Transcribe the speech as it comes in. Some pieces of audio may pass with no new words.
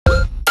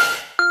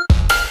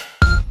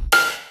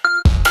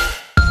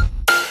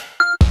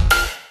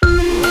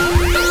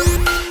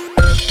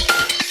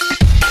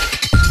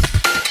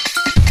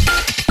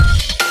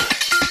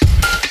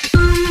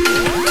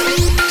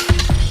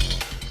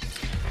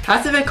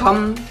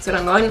willkommen zu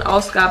einer neuen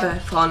Ausgabe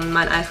von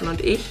Mein iPhone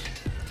und ich.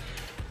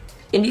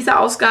 In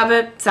dieser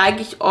Ausgabe zeige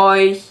ich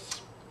euch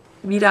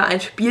wieder ein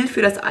Spiel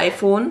für das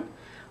iPhone.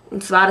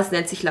 Und zwar, das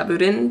nennt sich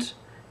Labyrinth.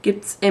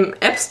 Gibt es im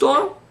App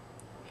Store.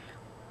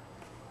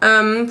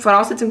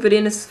 Voraussetzung für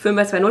den ist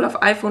Firmware 2.0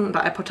 auf iPhone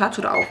oder iPod Touch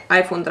oder auf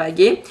iPhone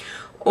 3G.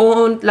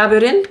 Und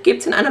Labyrinth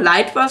gibt es in einer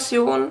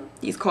Lite-Version,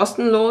 die ist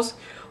kostenlos.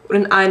 Und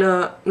in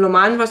einer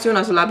normalen Version,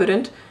 also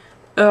Labyrinth,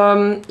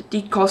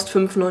 die kostet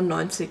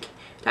 5,99 €.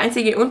 Der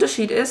einzige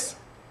Unterschied ist,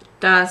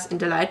 dass in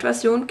der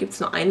Lite-Version gibt es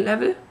nur ein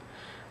Level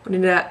und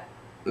in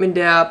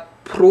der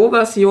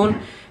Pro-Version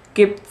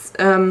gibt es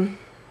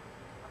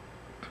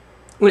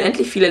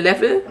unendlich viele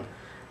Level,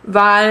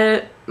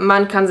 weil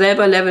man kann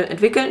selber Level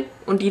entwickeln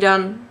und die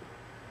dann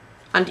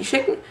an die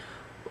schicken.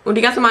 Und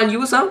die ganz normalen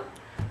User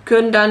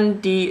können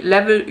dann die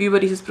Level über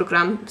dieses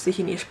Programm sich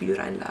in ihr Spiel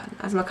reinladen.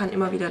 Also man kann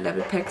immer wieder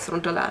Level Packs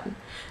runterladen.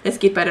 Es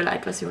geht bei der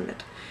Lite-Version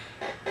nicht.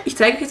 Ich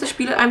zeige euch das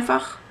Spiel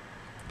einfach.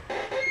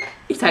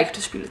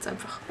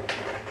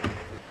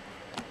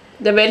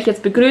 Da werde ich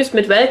jetzt begrüßt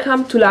mit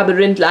Welcome to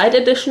Labyrinth Lite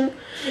Edition.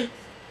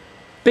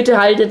 Bitte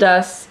halte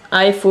das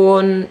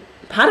iPhone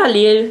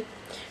parallel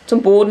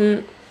zum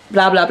Boden,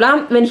 bla bla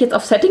bla. Wenn ich jetzt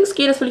auf Settings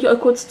gehe, das will ich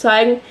euch kurz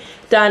zeigen,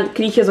 dann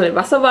kriege ich hier so eine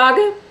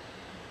Wasserwaage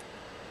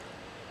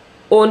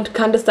und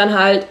kann das dann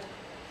halt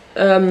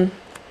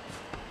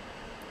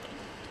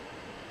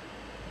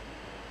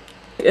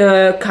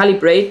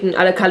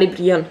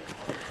kalibrieren.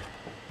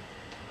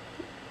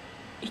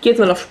 Ich gehe jetzt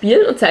mal auf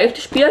Spiel und zeige euch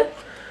das Spiel.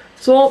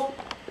 So,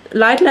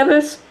 Light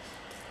Levels.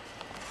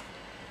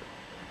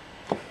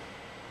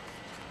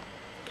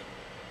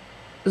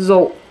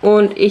 So,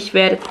 und ich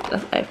werde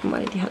das iPhone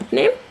mal in die Hand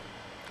nehmen.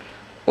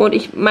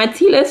 Und mein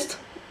Ziel ist,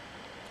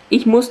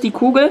 ich muss die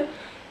Kugel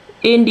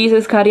in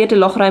dieses karierte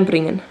Loch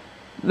reinbringen.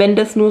 Wenn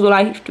das nur so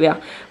leicht wäre.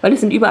 Weil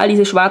es sind überall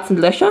diese schwarzen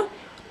Löcher.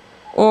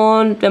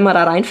 Und wenn man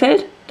da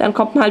reinfällt, dann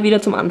kommt man halt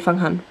wieder zum Anfang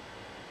an.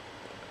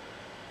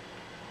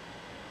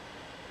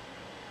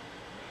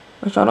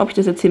 Mal schauen, ob ich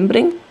das jetzt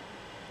hinbringe.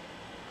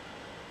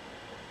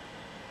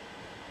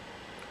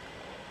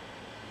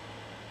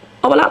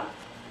 Hoppala.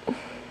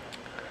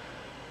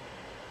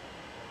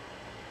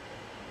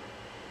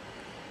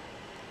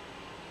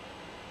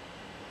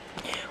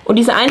 Und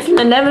diese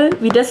einzelnen Level,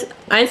 wie das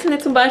einzelne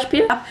zum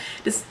Beispiel,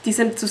 die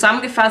sind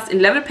zusammengefasst in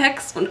Level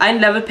Packs und ein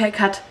Level Pack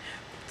hat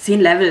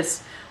 10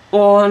 Levels.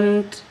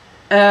 Und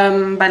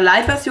bei der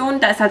Lite-Version,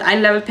 da ist halt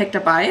ein Level Pack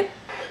dabei.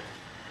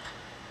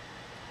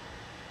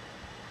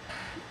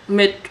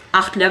 Mit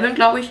 8 Leveln,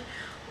 glaube ich.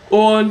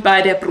 Und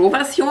bei der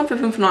Pro-Version für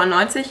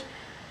 5,99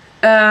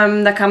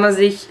 €, da kann man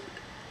sich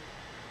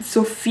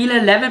so viele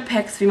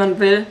Level-Packs, wie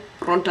man will,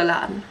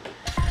 runterladen.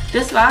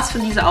 Das war's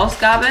von dieser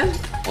Ausgabe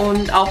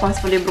und auch was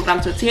von dem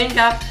Programm zu erzählen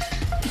gab.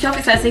 Ich hoffe,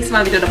 ihr seid das nächste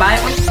Mal wieder dabei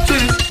und